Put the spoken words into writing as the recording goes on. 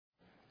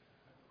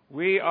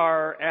We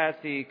are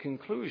at the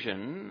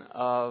conclusion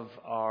of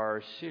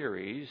our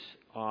series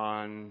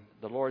on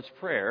the Lord's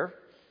Prayer.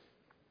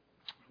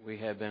 We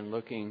have been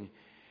looking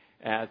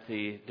at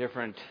the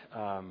different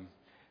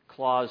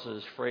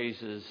clauses,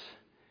 phrases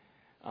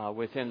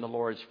within the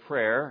Lord's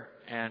Prayer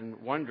and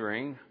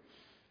wondering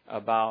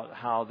about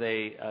how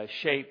they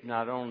shape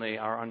not only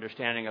our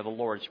understanding of the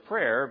Lord's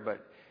Prayer,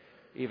 but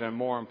even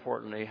more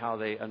importantly, how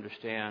they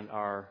understand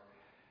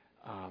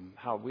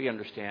how we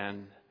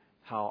understand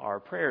how our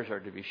prayers are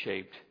to be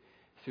shaped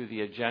through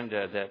the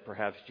agenda that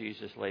perhaps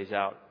Jesus lays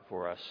out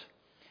for us.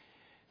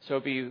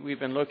 So we've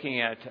been looking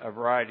at a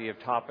variety of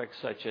topics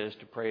such as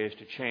to pray is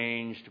to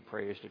change, to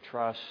pray is to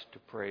trust, to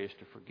pray is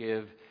to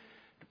forgive,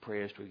 to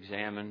pray is to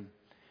examine,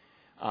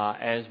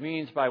 as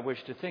means by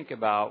which to think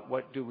about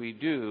what do we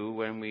do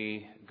when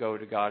we go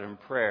to God in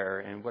prayer,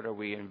 and what are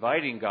we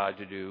inviting God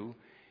to do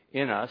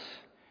in us,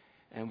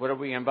 and what are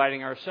we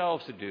inviting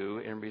ourselves to do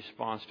in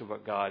response to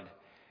what God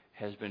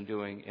has been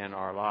doing in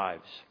our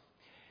lives.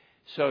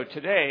 So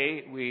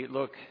today we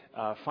look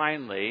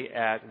finally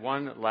at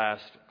one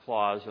last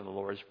clause of the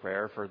Lord's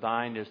Prayer: for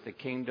thine is the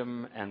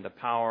kingdom and the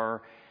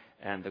power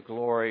and the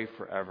glory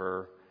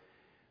forever.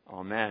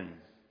 Amen.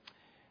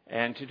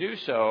 And to do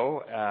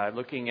so,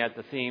 looking at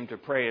the theme to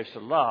pray is to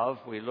love,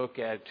 we look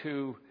at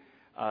two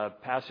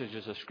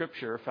passages of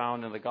Scripture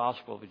found in the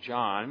Gospel of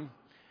John.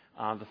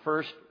 The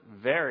first,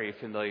 very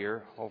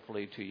familiar,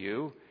 hopefully, to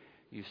you.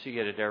 You see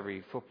it at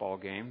every football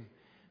game.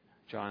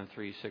 John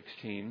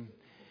 3:16.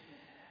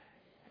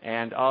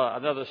 And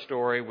another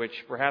story which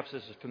perhaps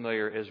is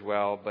familiar as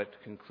well, but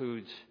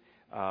concludes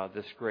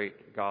this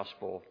great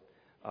Gospel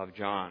of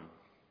John.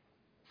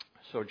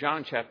 So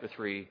John chapter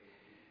 3,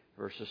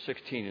 verses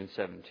 16 and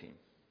 17.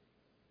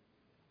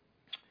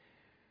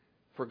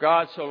 For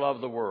God so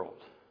loved the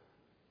world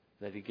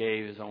that he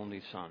gave his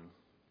only Son,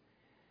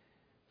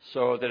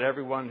 so that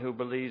everyone who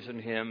believes in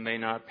him may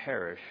not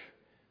perish,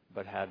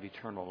 but have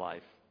eternal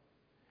life.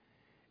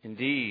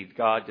 Indeed,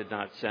 God did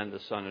not send the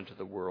Son into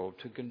the world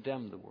to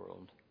condemn the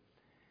world,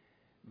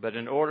 but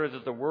in order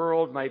that the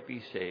world might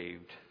be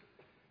saved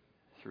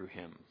through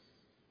him.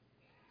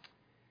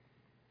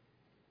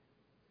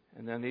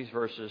 And then these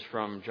verses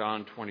from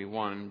John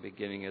 21,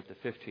 beginning at the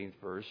 15th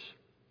verse.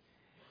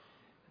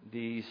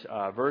 These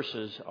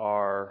verses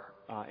are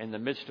in the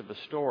midst of a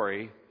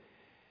story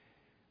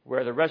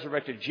where the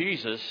resurrected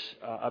Jesus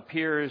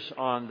appears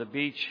on the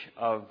beach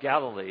of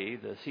Galilee,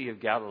 the Sea of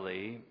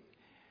Galilee,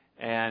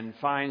 and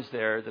finds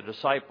there the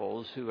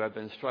disciples who have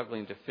been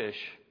struggling to fish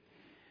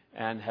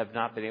and have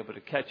not been able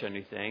to catch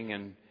anything.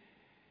 And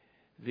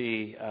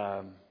the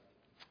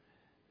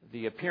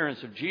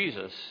appearance of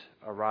Jesus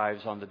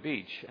arrives on the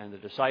beach, and the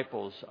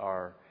disciples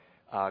are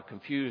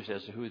confused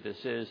as to who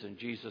this is, and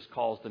Jesus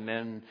calls them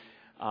in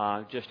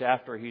just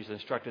after he's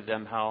instructed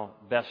them how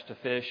best to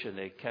fish, and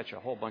they catch a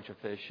whole bunch of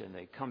fish, and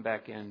they come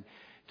back in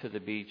to the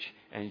beach,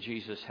 and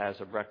Jesus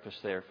has a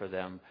breakfast there for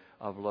them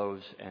of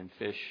loaves and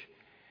fish.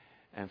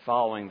 And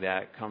following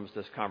that comes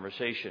this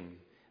conversation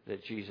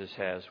that Jesus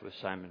has with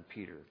Simon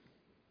Peter.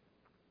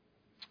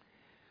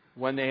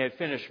 When they had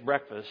finished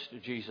breakfast,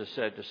 Jesus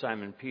said to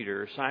Simon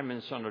Peter,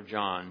 "Simon, son of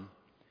John,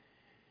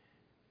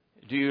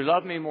 do you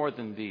love me more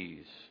than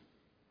these?"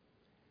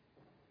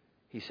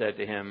 He said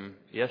to him,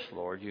 "Yes,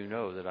 Lord, you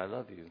know that I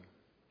love you."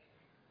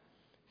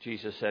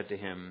 Jesus said to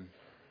him,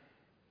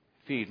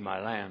 "Feed my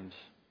lambs."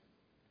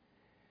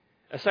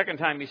 A second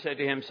time he said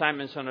to him,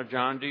 "Simon, son of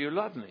John, do you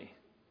love me?"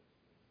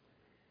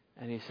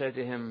 And he said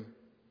to him,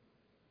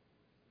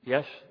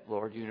 "Yes,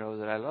 Lord, you know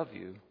that I love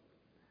you."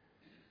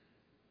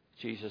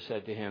 Jesus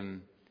said to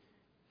him,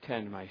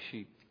 "Tend my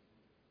sheep."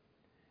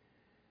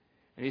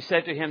 And he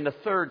said to him the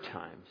third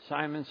time,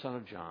 "Simon, son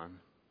of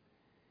John,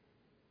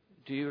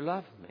 do you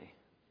love me?"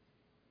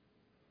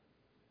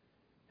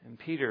 And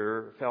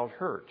Peter felt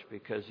hurt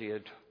because he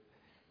had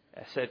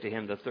said to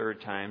him the third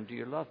time, "Do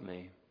you love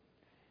me?"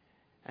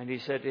 And he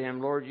said to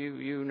him, "Lord,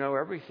 you know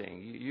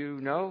everything.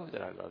 You know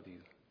that I love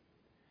you."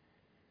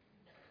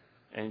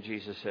 And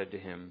Jesus said to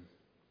him,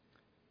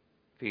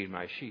 "Feed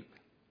my sheep."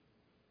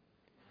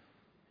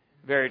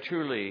 Very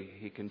truly,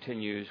 he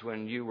continues,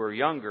 when you were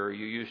younger,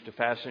 you used to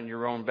fasten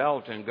your own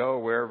belt and go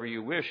wherever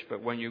you wished.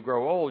 But when you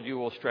grow old, you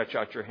will stretch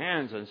out your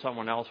hands, and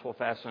someone else will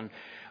fasten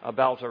a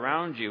belt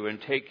around you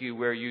and take you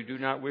where you do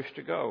not wish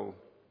to go.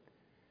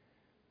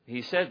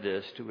 He said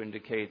this to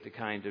indicate the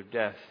kind of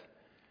death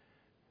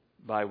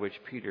by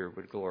which Peter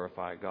would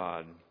glorify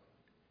God.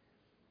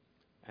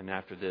 And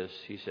after this,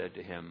 he said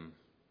to him,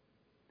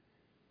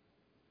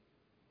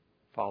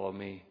 "Follow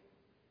me."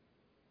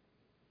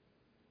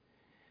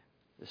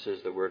 This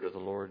is the word of the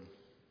Lord.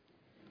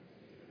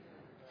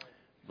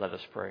 Let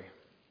us pray.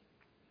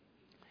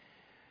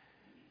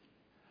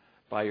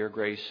 By your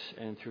grace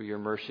and through your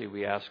mercy,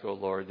 we ask, O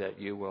Lord, that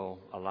you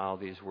will allow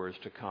these words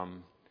to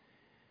come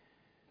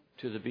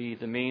to be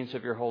the means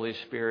of your Holy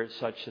Spirit,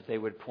 such that they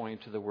would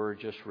point to the word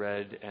just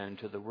read and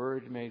to the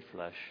word made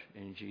flesh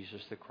in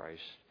Jesus the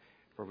Christ.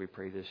 For we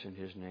pray this in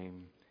his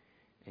name.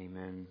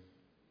 Amen.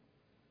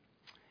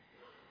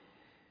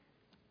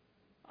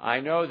 I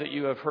know that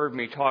you have heard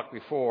me talk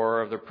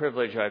before of the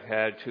privilege I've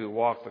had to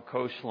walk the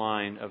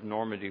coastline of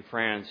Normandy,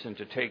 France, and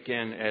to take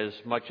in as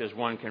much as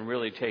one can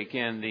really take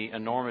in the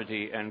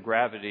enormity and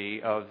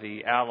gravity of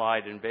the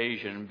Allied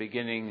invasion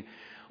beginning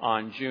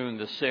on June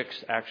the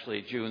 6th,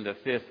 actually June the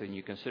 5th, and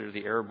you consider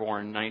the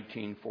airborne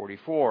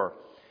 1944.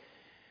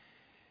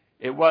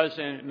 It was,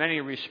 in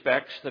many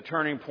respects, the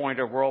turning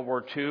point of World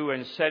War II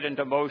and set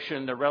into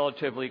motion the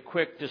relatively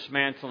quick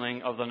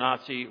dismantling of the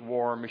Nazi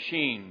war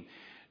machine.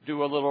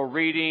 Do a little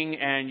reading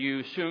and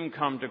you soon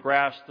come to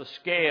grasp the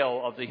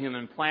scale of the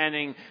human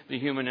planning, the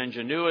human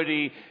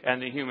ingenuity,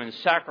 and the human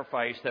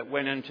sacrifice that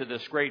went into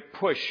this great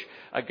push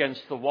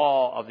against the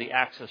wall of the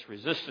Axis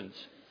resistance.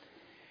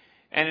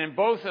 And in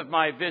both of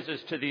my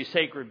visits to these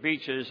sacred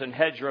beaches and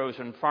hedgerows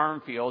and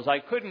farm fields, I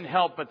couldn't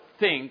help but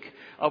think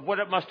of what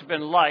it must have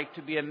been like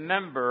to be a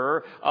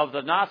member of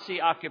the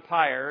Nazi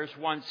occupiers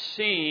once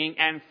seeing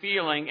and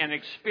feeling and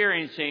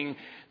experiencing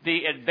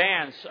the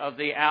advance of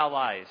the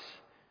Allies.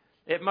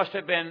 It must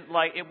have been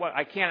like,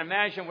 I can't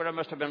imagine what it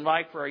must have been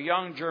like for a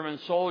young German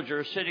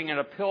soldier sitting in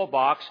a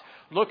pillbox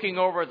looking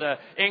over the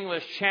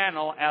English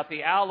Channel at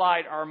the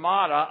Allied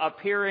Armada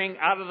appearing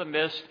out of the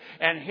mist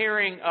and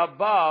hearing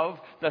above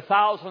the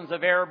thousands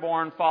of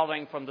airborne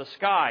falling from the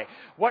sky.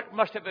 What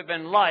must have it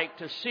been like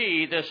to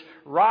see this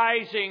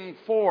rising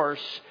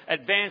force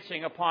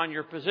advancing upon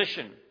your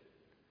position?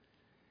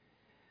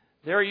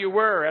 There you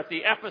were at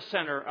the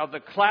epicenter of the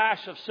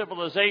clash of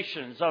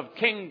civilizations, of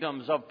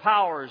kingdoms, of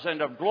powers,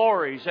 and of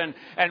glories,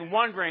 and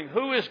wondering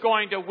who is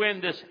going to win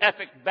this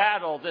epic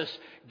battle, this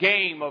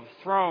game of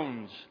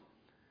thrones.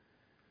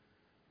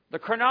 The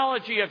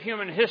chronology of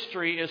human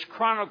history is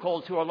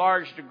chronicled to a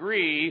large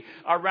degree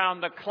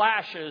around the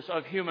clashes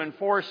of human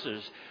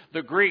forces.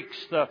 The Greeks,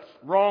 the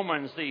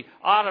Romans, the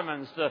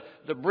Ottomans,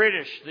 the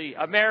British, the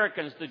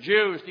Americans, the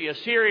Jews, the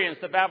Assyrians,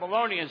 the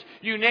Babylonians,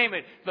 you name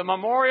it. The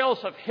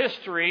memorials of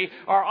history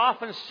are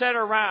often set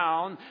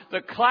around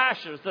the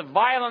clashes, the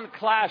violent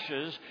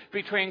clashes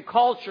between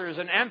cultures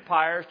and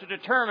empires to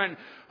determine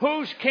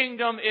whose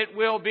kingdom it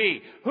will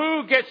be,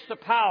 who gets the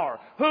power,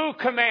 who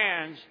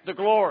commands the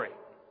glory.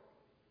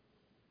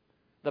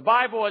 The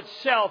Bible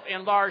itself,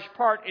 in large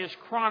part, is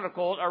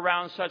chronicled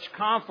around such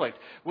conflict.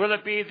 Will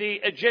it be the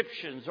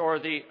Egyptians or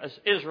the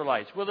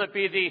Israelites? Will it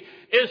be the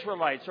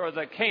Israelites or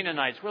the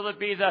Canaanites? Will it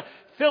be the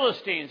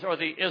Philistines or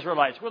the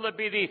Israelites? Will it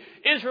be the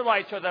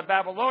Israelites or the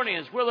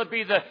Babylonians? Will it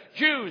be the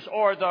Jews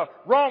or the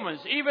Romans?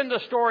 Even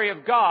the story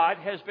of God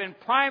has been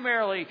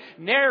primarily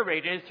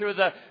narrated through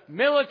the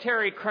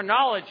military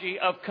chronology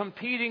of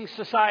competing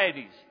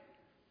societies.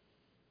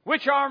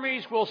 Which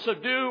armies will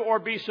subdue or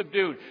be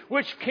subdued?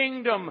 Which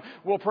kingdom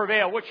will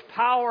prevail? Which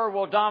power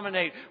will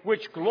dominate?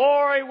 Which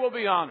glory will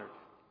be honored?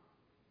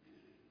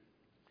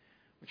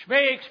 Which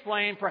may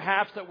explain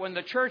perhaps that when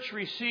the church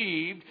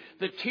received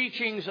the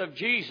teachings of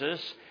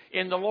Jesus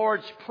in the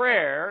Lord's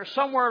Prayer,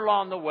 somewhere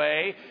along the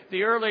way,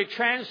 the early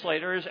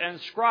translators and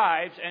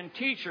scribes and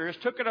teachers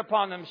took it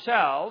upon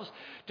themselves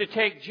to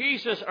take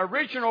Jesus'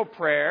 original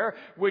prayer,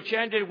 which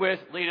ended with,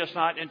 lead us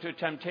not into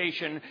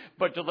temptation,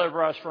 but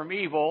deliver us from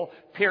evil,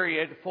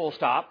 period, full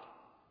stop,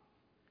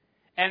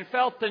 and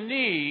felt the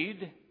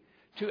need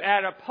to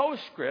add a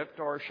postscript,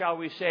 or shall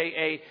we say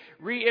a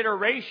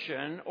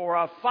reiteration or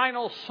a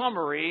final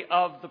summary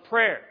of the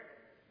prayer,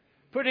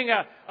 putting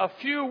a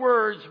few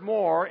words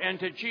more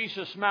into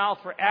Jesus' mouth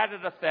for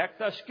added effect,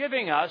 thus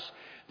giving us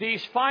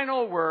these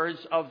final words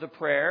of the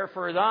prayer,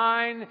 for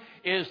thine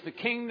is the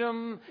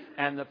kingdom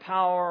and the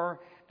power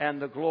and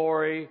the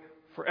glory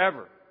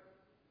forever.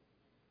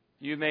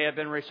 You may have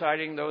been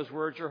reciting those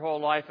words your whole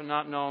life and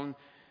not known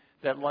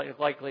that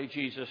likely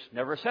Jesus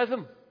never said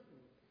them.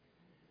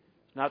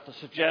 Not to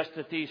suggest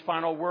that these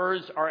final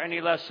words are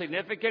any less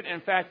significant. In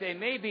fact, they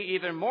may be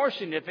even more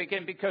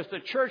significant because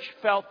the church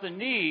felt the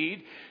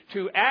need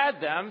to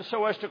add them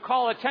so as to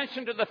call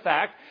attention to the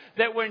fact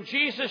that when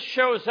Jesus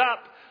shows up,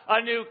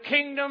 a new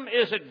kingdom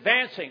is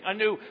advancing, a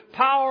new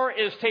power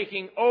is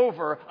taking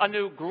over, a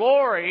new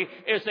glory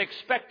is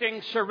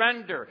expecting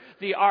surrender.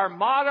 The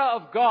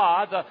armada of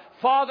God, the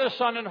Father,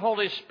 Son, and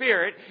Holy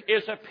Spirit,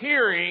 is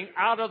appearing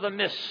out of the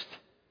mist.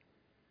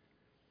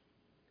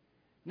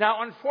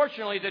 Now,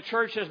 unfortunately, the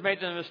church has made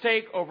the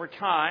mistake over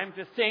time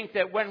to think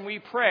that when we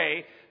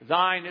pray,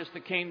 thine is the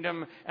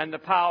kingdom and the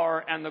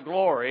power and the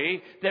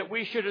glory, that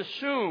we should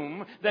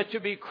assume that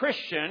to be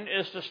Christian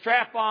is to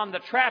strap on the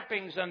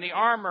trappings and the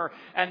armor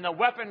and the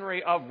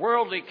weaponry of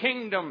worldly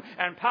kingdom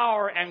and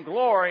power and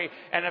glory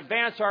and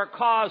advance our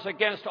cause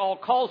against all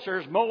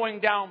cultures, mowing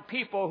down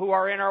people who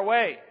are in our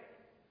way.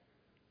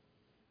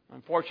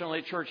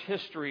 Unfortunately, church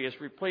history is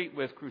replete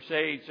with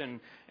crusades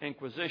and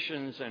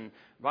inquisitions and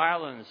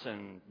violence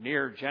and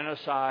near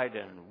genocide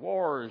and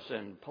wars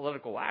and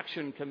political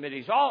action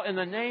committees, all in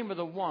the name of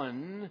the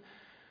one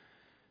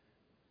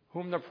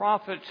whom the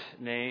prophet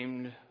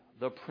named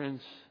the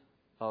Prince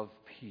of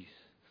Peace.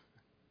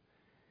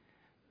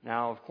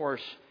 Now, of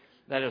course,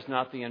 that is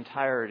not the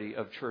entirety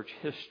of church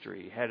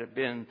history. Had it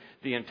been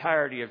the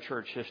entirety of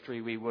church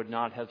history, we would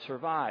not have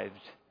survived.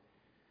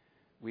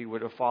 we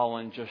would have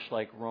fallen just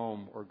like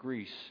Rome or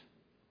Greece.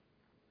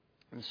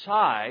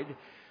 Inside,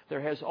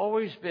 there has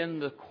always been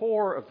the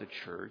core of the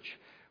church,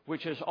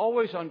 which has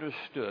always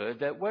understood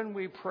that when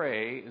we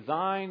pray,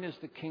 thine is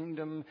the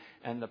kingdom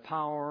and the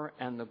power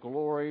and the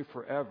glory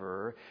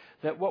forever,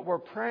 that what we're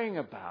praying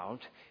about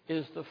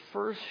is the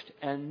first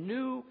and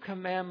new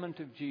commandment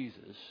of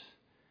Jesus,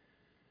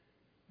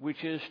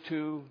 which is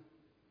to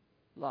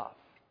love.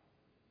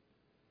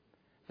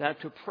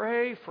 That to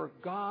pray for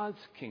God's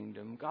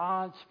kingdom,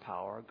 God's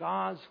power,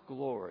 God's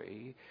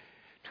glory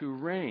to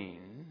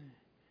reign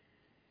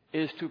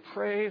is to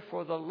pray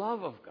for the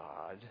love of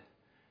God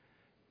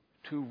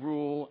to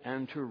rule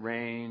and to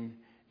reign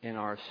in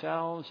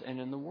ourselves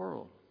and in the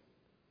world.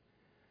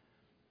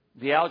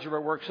 The algebra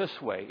works this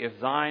way.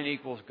 If thine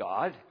equals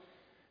God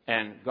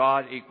and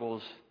God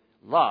equals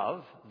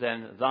love,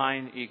 then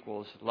thine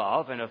equals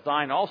love. And if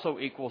thine also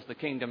equals the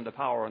kingdom, the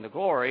power, and the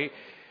glory,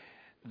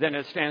 then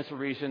it stands to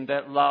reason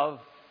that love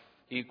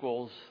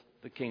equals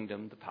the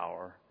kingdom, the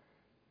power,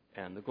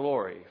 and the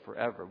glory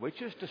forever.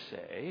 Which is to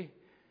say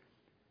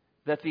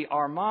that the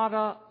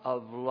armada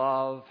of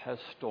love has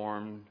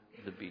stormed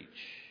the beach.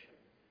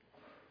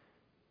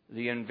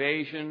 The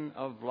invasion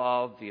of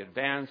love, the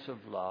advance of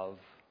love.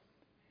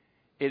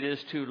 It is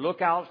to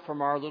look out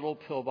from our little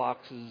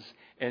pillboxes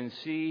and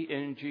see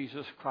in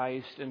Jesus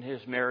Christ and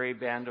His merry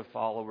band of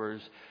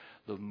followers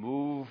the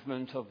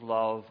movement of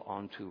love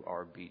onto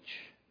our beach.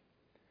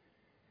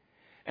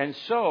 And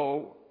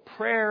so,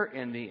 prayer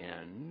in the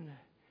end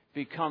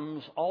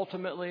becomes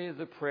ultimately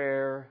the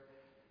prayer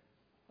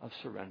of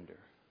surrender.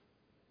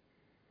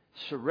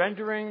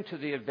 Surrendering to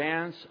the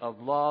advance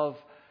of love,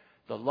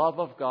 the love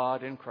of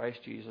God in Christ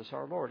Jesus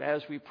our Lord.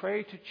 As we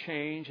pray to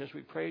change, as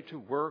we pray to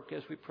work,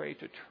 as we pray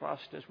to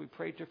trust, as we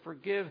pray to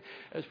forgive,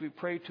 as we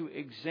pray to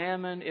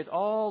examine, it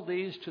all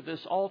leads to this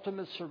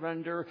ultimate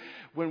surrender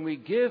when we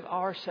give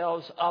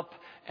ourselves up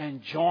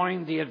and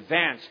join the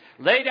advance.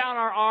 Lay down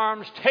our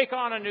arms, take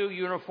on a new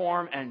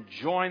uniform, and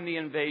join the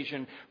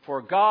invasion.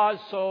 For God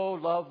so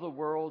loved the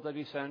world that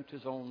He sent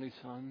His only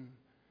Son.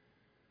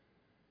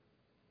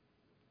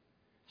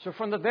 So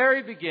from the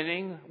very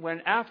beginning, when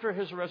after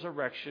His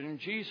resurrection,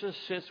 Jesus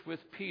sits with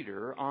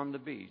Peter on the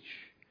beach,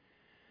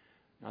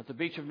 not the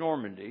beach of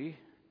Normandy,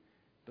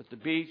 but the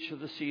beach of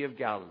the Sea of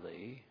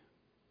Galilee,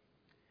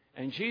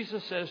 and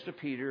Jesus says to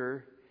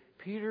Peter,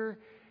 Peter,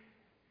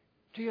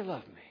 do you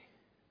love me?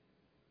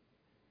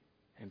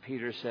 And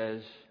Peter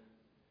says,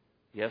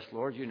 yes,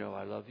 Lord, you know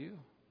I love you.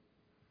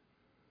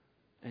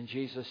 And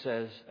Jesus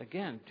says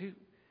again,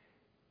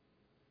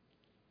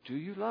 do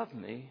you love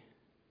me?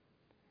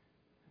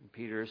 And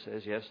Peter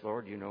says, yes,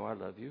 Lord, you know I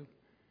love you.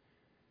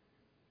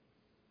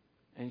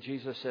 And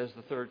Jesus says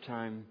the third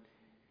time,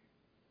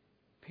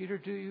 Peter,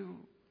 do you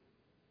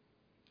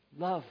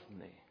love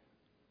me?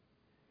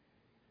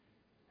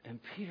 And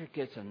Peter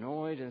gets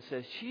annoyed and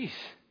says, geez,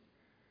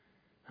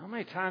 how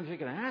many times are you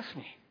going to ask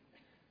me?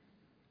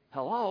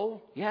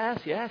 Hello? Yes,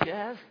 yes,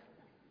 yes.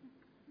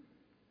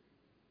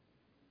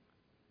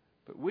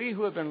 But we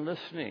who have been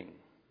listening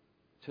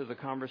to the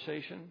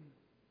conversation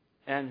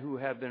and who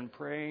have been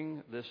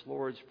praying this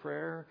Lord's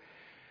Prayer,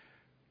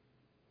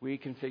 we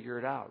can figure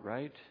it out,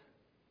 right?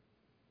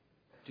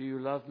 Do you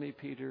love me,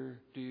 Peter?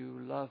 Do you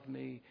love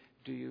me?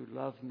 Do you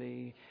love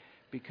me?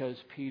 Because,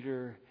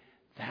 Peter,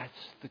 that's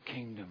the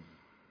kingdom.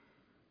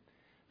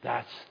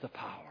 That's the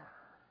power.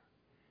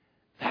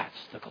 That's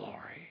the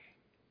glory.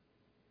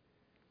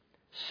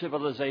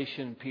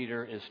 Civilization,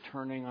 Peter, is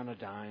turning on a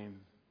dime,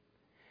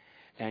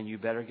 and you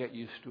better get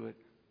used to it.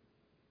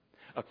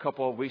 A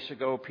couple of weeks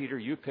ago, Peter,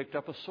 you picked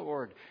up a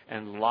sword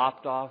and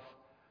lopped off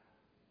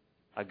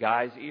a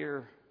guy's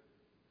ear.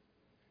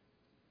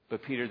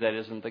 But Peter, that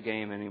isn't the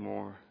game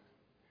anymore.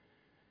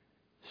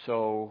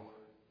 So,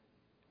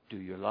 do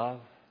you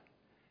love?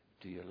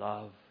 Do you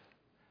love?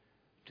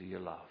 Do you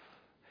love?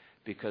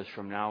 Because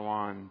from now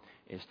on,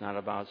 it's not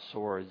about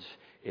swords.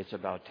 It's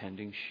about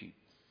tending sheep.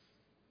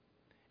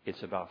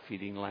 It's about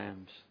feeding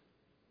lambs.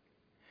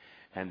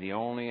 And the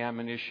only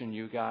ammunition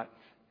you got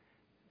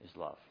is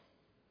love.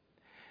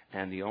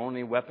 And the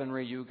only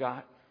weaponry you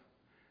got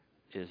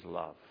is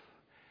love.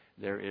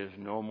 There is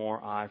no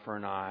more eye for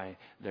an eye.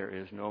 There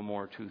is no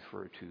more tooth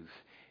for a tooth.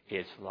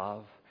 It's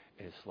love.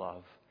 It's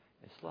love.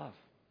 It's love.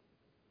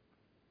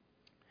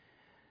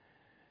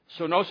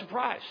 So no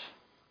surprise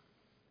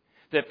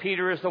that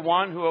Peter is the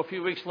one who a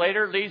few weeks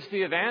later leads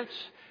the advance,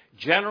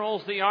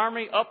 generals the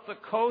army up the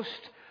coast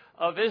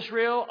of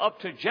Israel,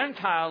 up to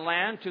Gentile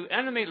land, to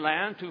enemy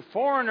land, to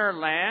foreigner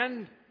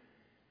land,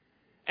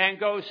 and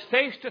goes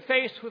face to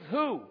face with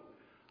who?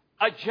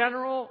 A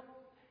general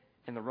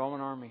in the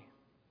Roman army.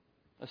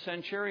 A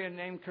centurion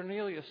named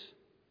Cornelius.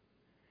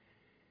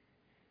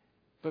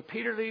 But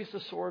Peter leaves the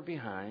sword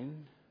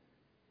behind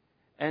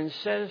and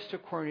says to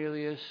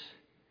Cornelius,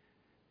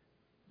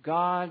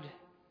 God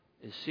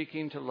is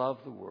seeking to love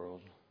the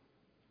world.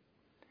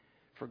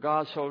 For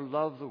God so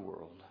loved the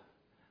world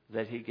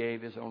that He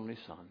gave His only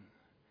Son.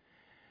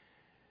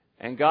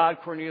 And God,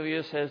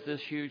 Cornelius, has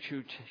this huge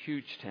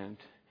tent,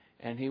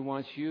 and He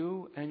wants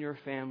you and your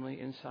family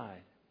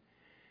inside.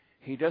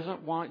 He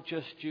doesn't want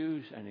just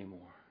Jews anymore.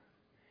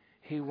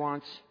 He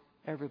wants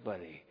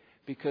everybody,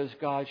 because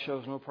God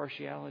shows no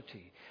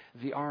partiality.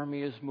 The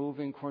army is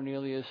moving,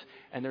 Cornelius,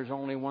 and there's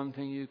only one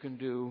thing you can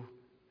do: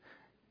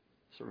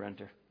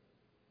 surrender.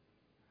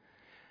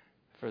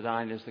 For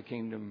thine is the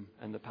kingdom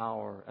and the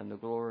power and the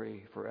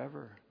glory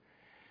forever.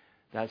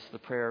 That's the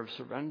prayer of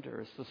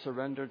surrender. It's the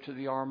surrender to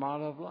the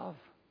armada of love.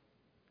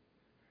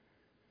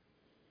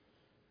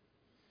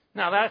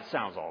 Now that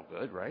sounds all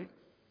good, right?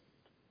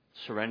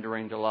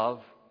 Surrendering to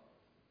love.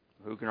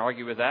 Who can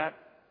argue with that?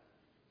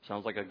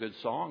 Sounds like a good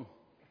song.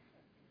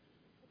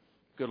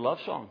 Good love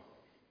song.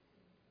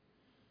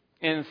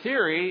 In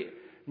theory,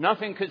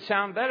 nothing could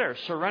sound better.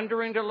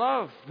 Surrendering to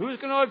love. Who's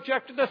going to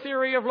object to the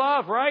theory of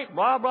love, right?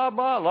 Blah, blah,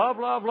 blah. Love,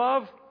 love,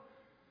 love.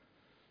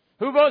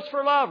 Who votes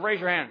for love? Raise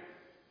your hand.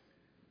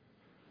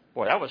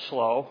 Boy, that was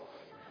slow.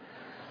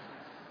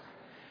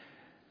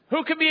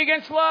 Who can be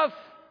against love?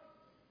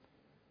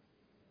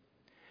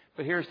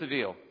 But here's the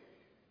deal.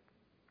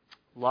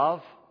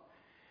 Love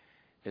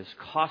is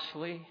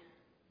costly,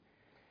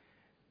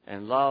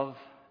 and love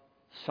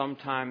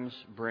sometimes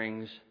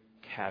brings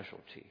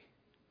casualty.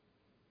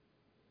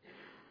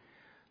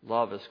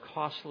 Love is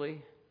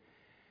costly,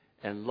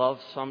 and love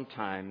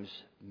sometimes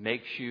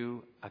makes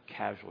you a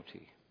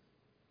casualty.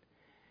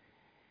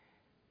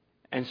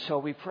 And so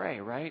we pray,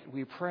 right?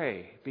 We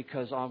pray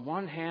because on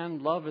one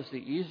hand, love is the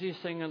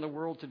easiest thing in the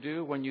world to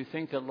do when you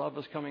think that love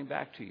is coming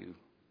back to you.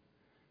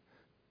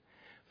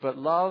 But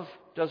love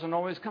doesn't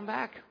always come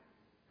back,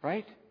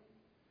 right?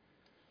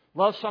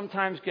 Love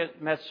sometimes gets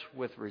met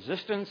with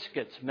resistance,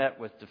 gets met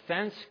with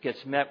defense, gets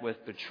met with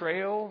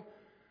betrayal,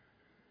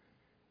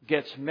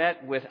 gets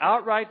met with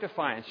outright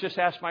defiance. Just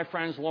ask my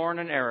friends Lauren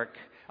and Eric.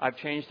 I've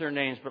changed their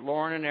names, but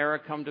Lauren and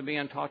Eric come to me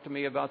and talk to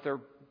me about their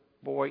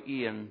boy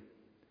Ian.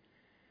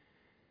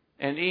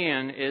 And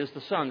Ian is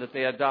the son that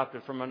they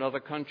adopted from another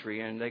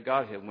country, and they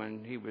got him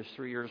when he was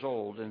 3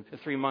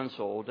 months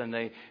old, and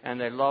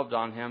they loved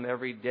on him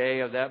every day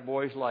of that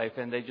boy's life,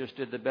 and they just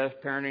did the best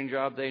parenting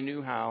job they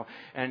knew how,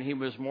 and he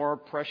was more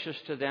precious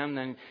to them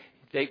than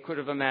they could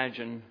have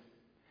imagined.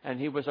 And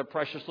he was a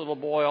precious little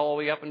boy all the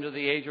way up until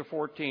the age of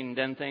 14. And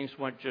then things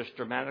went just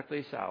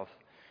dramatically south,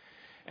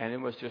 and it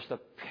was just a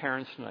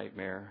parent's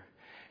nightmare.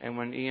 And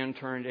when Ian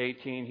turned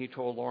 18, he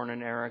told Lauren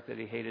and Eric that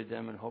he hated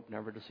them and hoped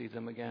never to see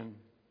them again.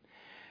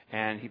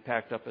 And he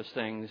packed up his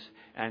things,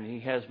 and he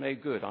has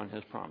made good on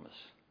his promise.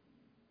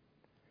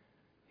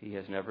 He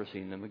has never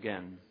seen them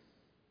again.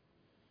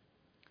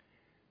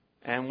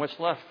 And what's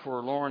left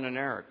for Lauren and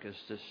Eric is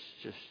this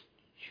just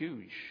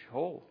huge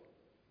hole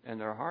in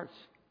their hearts.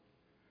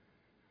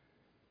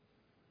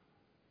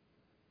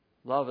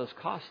 Love is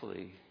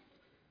costly.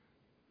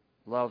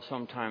 Love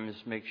sometimes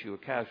makes you a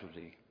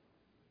casualty.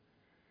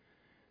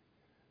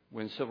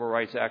 When civil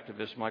rights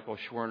activists Michael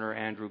Schwerner,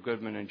 Andrew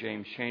Goodman, and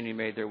James Chaney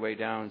made their way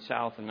down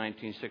south in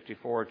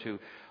 1964 to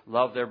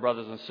love their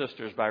brothers and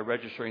sisters by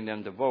registering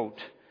them to vote,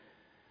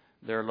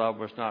 their love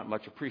was not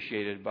much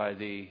appreciated by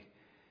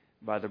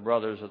the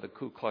brothers of the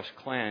Ku Klux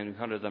Klan, who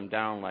hunted them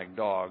down like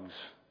dogs.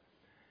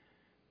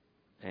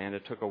 And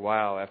it took a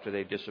while after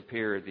they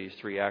disappeared, these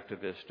three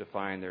activists, to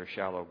find their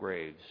shallow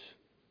graves.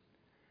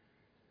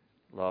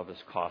 Love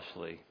is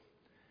costly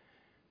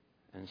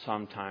and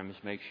sometimes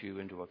makes you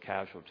into a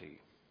casualty.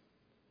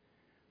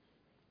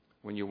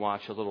 When you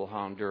watch a little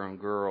Honduran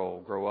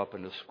girl grow up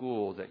in a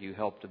school that you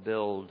helped to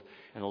build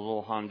in a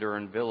little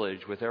Honduran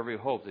village with every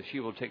hope that she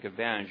will take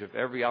advantage of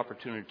every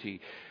opportunity,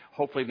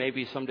 hopefully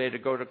maybe someday to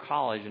go to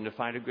college and to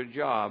find a good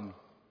job.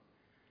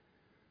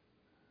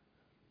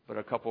 But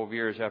a couple of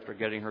years after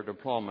getting her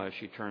diploma,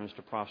 she turns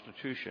to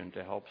prostitution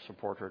to help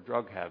support her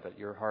drug habit.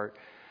 Your heart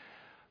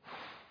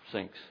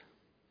sinks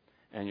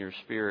and your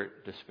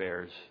spirit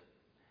despairs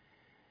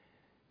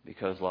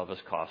because love is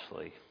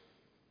costly.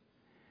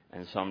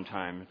 And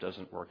sometimes it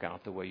doesn't work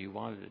out the way you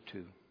wanted it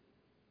to.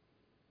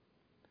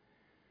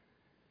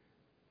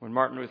 When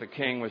Martin Luther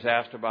King was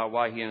asked about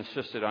why he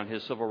insisted on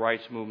his civil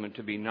rights movement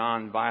to be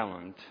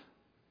nonviolent,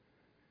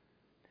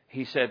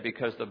 he said,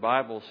 because the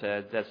Bible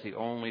said that's the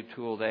only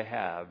tool they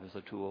have is the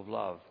tool of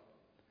love.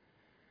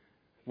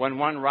 When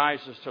one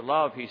rises to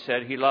love, he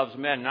said, he loves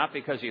men not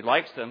because he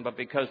likes them, but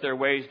because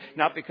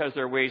not because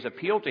their ways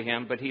appeal to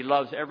him, but he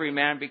loves every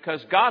man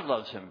because God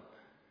loves him.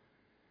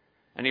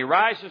 And he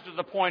rises to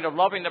the point of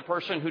loving the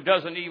person who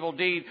does an evil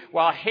deed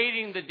while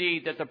hating the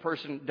deed that the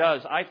person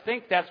does. I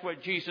think that's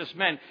what Jesus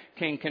meant,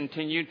 King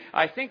continued.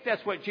 I think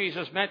that's what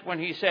Jesus meant when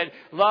he said,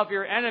 love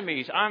your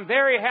enemies. I'm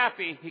very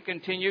happy, he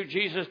continued,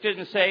 Jesus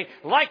didn't say,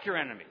 like your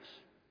enemies.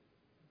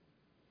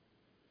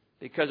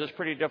 Because it's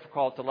pretty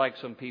difficult to like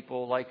some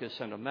people. Like is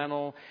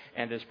sentimental,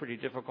 and it's pretty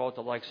difficult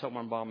to like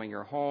someone bombing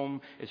your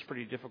home. It's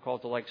pretty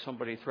difficult to like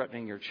somebody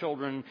threatening your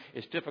children.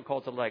 It's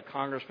difficult to like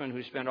congressmen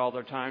who spend all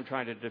their time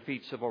trying to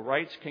defeat civil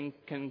rights, can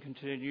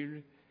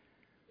continue.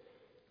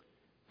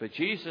 But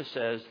Jesus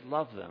says,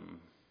 love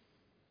them.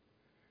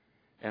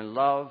 And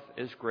love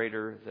is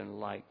greater than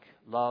like.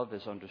 Love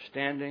is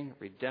understanding,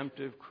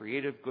 redemptive,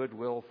 creative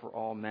goodwill for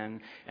all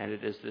men. And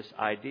it is this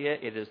idea,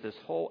 it is this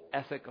whole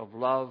ethic of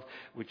love,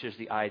 which is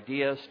the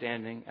idea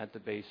standing at the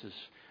basis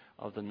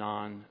of the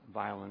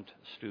nonviolent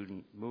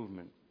student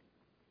movement.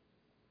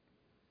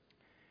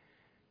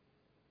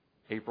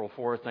 April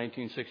 4th,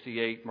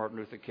 1968, Martin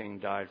Luther King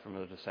died from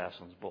an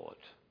assassin's bullet.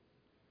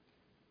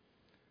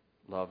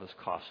 Love is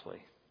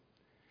costly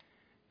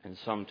and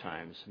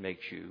sometimes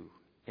makes you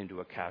into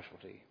a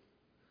casualty.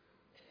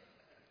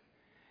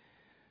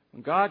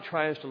 When God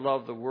tries to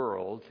love the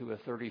world through a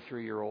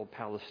 33-year-old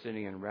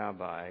Palestinian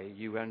rabbi,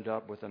 you end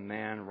up with a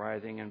man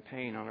writhing in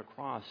pain on a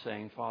cross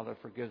saying, "Father,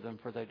 forgive them,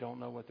 for they don't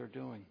know what they're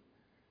doing."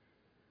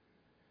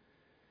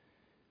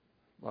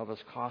 Love is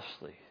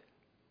costly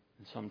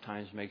and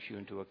sometimes makes you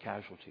into a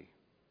casualty.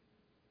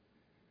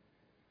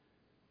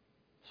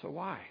 So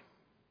why?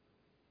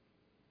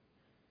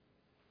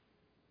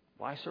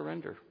 Why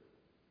surrender?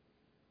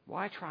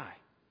 Why try?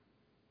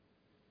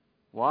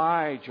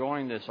 Why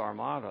join this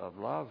armada of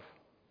love?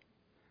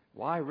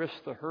 Why risk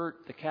the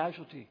hurt, the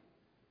casualty?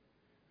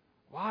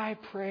 Why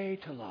pray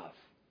to love?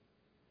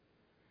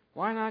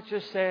 Why not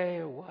just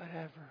say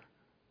whatever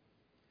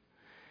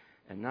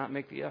and not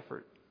make the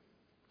effort?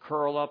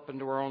 Curl up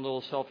into our own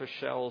little selfish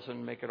shells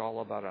and make it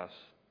all about us.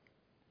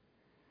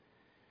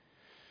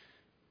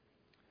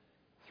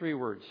 3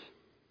 words.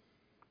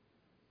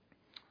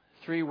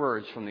 3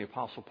 words from the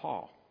Apostle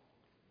Paul.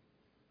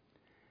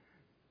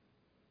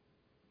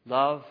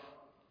 Love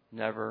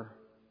never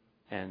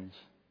ends.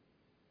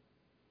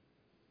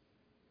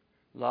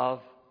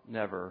 Love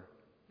never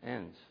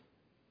ends.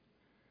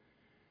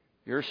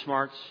 Your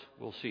smarts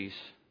will cease.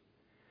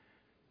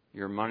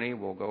 Your money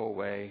will go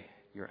away.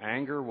 Your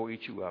anger will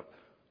eat you up.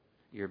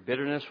 Your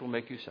bitterness will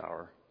make you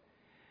sour.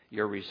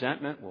 Your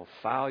resentment will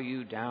foul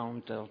you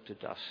down to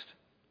dust.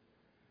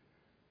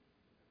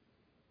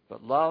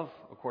 But love,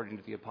 according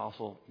to the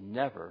apostle,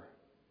 never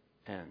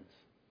ends.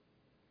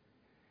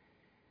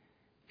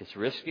 It's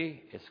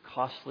risky, it's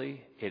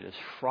costly, it is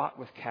fraught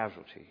with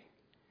casualty.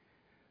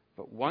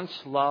 But once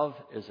love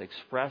is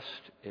expressed,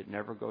 it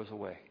never goes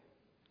away.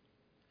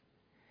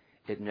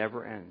 It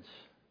never ends.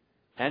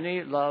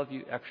 Any love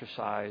you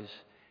exercise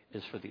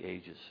is for the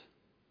ages.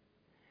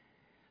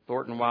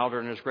 Thornton Wilder,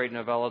 in his great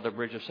novella, The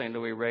Bridge of St.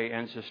 Louis Ray,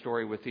 ends his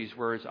story with these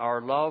words: "Our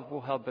love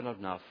will have been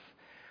enough.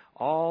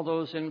 All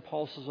those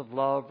impulses of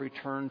love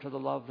return to the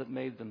love that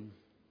made them.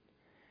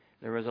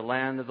 There is a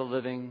land of the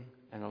living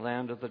and a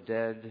land of the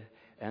dead,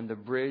 and the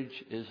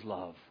bridge is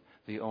love,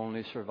 the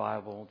only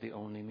survival, the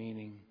only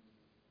meaning."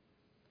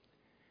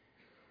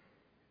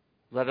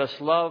 "Let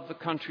us love the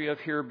country of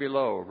here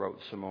below,"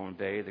 wrote Simone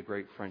Weil, the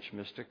great French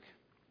mystic.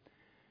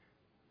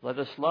 "Let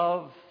us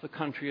love the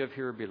country of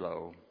here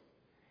below.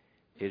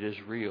 It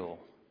is real.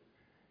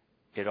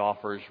 It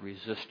offers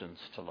resistance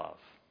to love."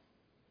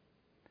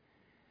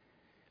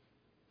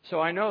 So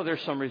I know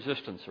there's some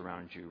resistance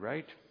around you,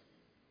 right?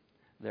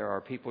 There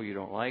are people you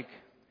don't like,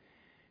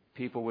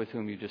 people with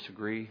whom you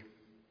disagree,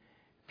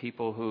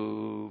 people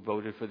who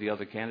voted for the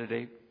other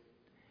candidate,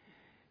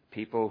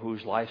 people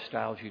whose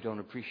lifestyles you don't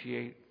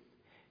appreciate,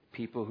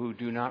 people who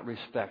do not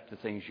respect the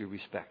things you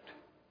respect,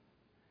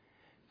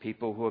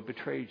 people who have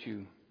betrayed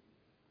you,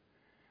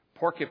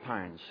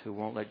 porcupines who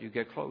won't let you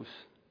get close.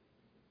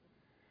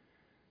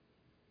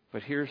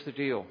 But here's the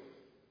deal.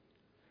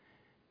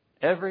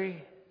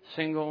 Every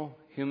single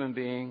human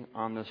being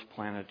on this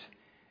planet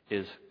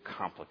is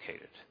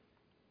complicated.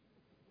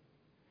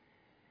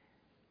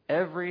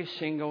 Every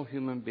single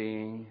human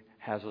being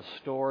has a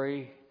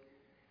story,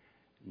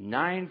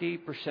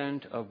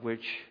 90% of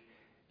which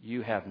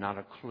you have not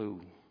a clue.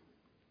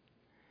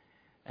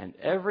 And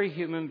every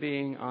human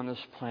being on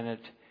this planet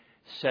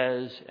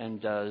says and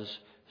does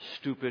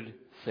stupid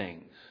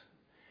things.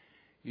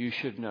 You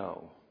should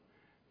know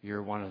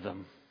you're one of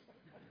them.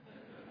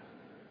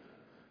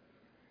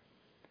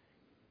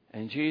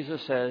 And Jesus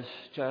says,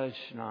 "Judge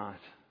not,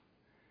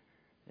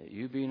 that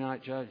you be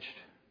not judged.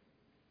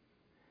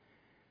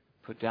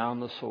 Put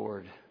down the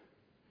sword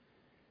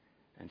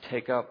and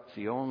take up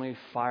the only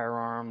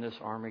firearm this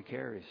army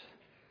carries,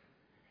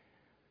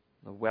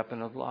 the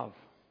weapon of love.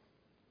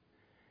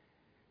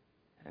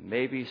 And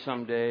maybe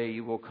someday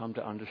you will come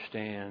to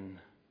understand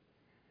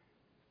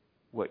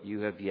what you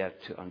have yet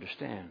to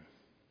understand."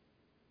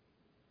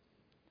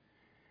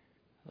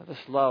 Let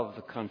us love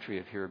the country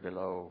of here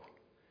below.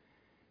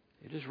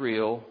 It is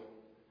real.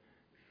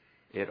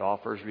 It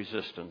offers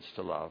resistance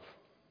to love.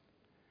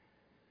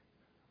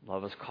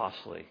 Love is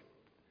costly.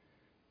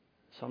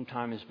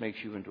 Sometimes makes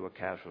you into a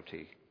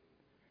casualty.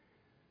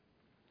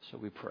 So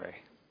we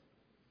pray.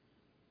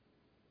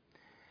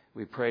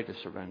 We pray to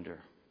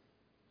surrender.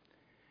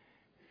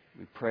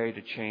 We pray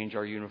to change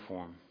our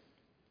uniform.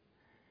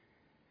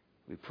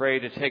 We pray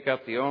to take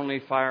up the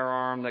only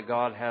firearm that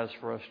God has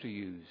for us to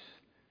use.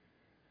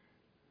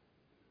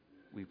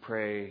 We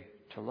pray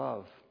to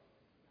love,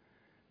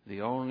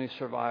 the only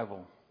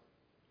survival,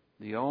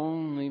 the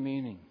only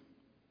meaning,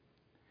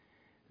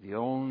 the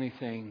only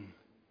thing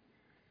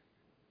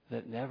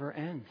that never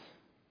ends.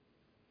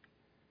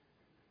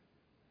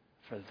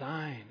 For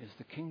thine is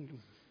the kingdom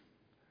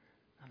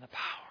and the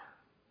power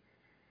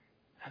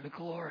and the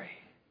glory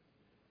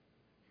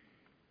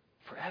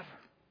forever.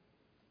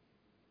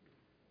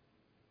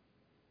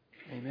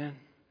 Amen.